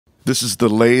This is the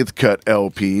lathe cut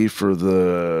LP for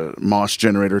the Mos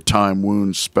Generator Time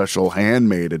Wounds Special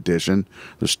Handmade Edition.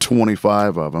 There's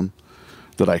 25 of them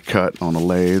that I cut on a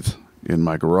lathe in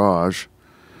my garage.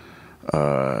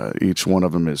 Each one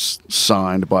of them is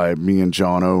signed by me and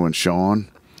Jono and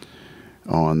Sean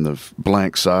on the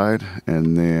blank side,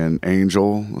 and then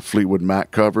Angel, the Fleetwood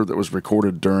Mac cover that was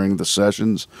recorded during the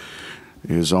sessions,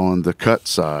 is on the cut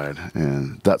side,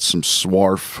 and that's some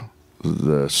swarf,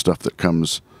 the stuff that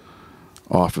comes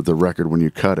off of the record when you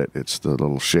cut it. It's the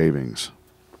little shavings.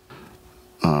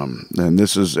 And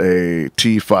this is a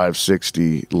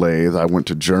T560 lathe. I went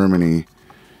to Germany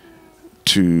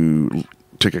to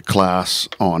take a class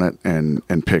on it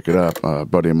and pick it up. A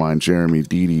buddy of mine, Jeremy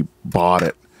Dede, bought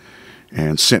it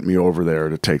and sent me over there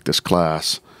to take this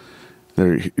class.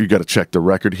 There, you got to check the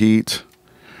record heat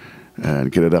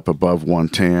and get it up above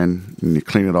 110, and you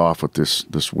clean it off with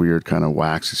this weird kind of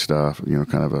waxy stuff, you know,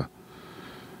 kind of a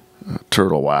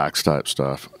turtle wax type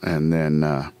stuff, and then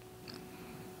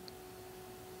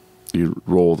you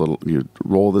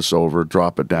roll this over,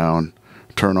 drop it down,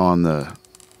 turn on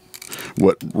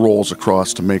what rolls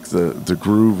across to make the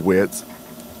groove width,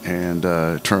 and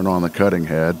turn on the cutting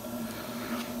head.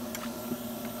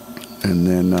 And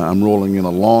then I'm rolling in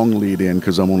a long lead in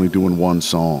because I'm only doing one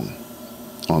song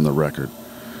on the record,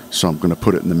 so I'm going to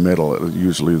put it in the middle.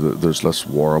 Usually there's less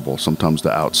warble. Sometimes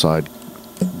the outside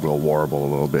will warble a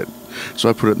little bit, so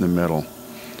I put it in the middle.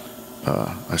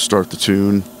 I start the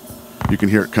tune. You can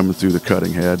hear it coming through the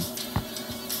cutting head,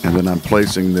 and then I'm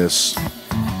placing this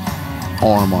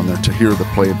arm on there to hear the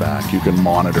playback. You can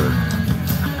monitor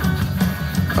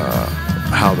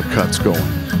how the cut's going.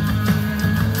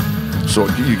 So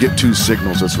you get two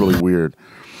signals. That's really weird.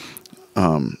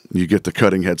 You get the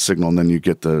cutting head signal, and then you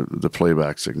get the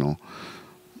playback signal.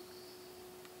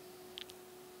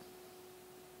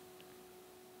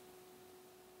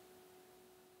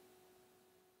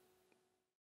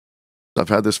 I've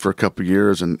had this for a couple of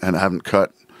years and haven't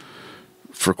cut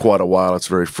for quite a while. It's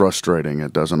very frustrating.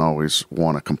 It doesn't always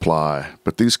want to comply.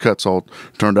 But these cuts all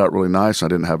turned out really nice. I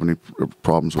didn't have any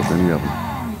problems with any of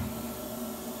them.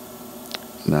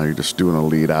 Now you're just doing a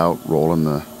lead out, rolling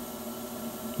the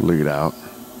lead out,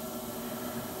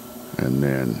 and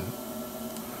then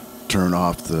turn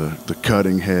off the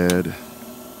cutting head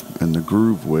and the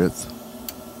groove width,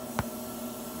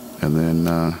 and then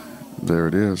there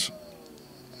it is.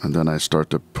 And then I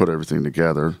start to put everything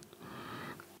together.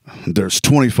 There's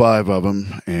 25 of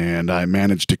them, and I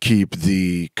managed to keep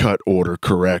the cut order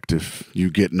correct. If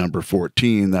you get number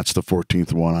 14, that's the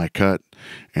 14th one I cut,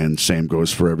 and same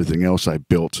goes for everything else I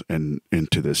built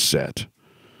into this set.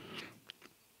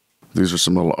 These are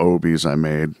some little OBs I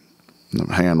made,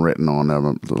 handwritten on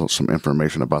them, some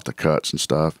information about the cuts and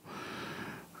stuff.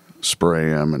 Spray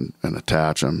them and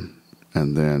attach them.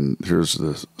 And then here's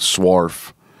the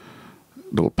swarf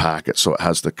little packet, so it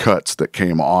has the cuts that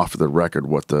came off the record.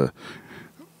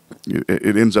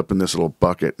 It ends up in this little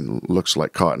bucket and looks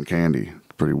like cotton candy.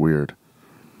 Pretty weird.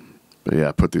 But yeah,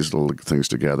 I put these little things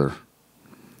together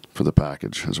for the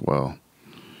package as well.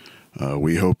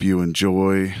 We hope you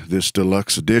enjoy this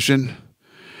deluxe edition,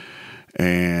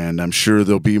 and I'm sure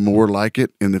there'll be more like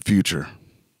it in the future.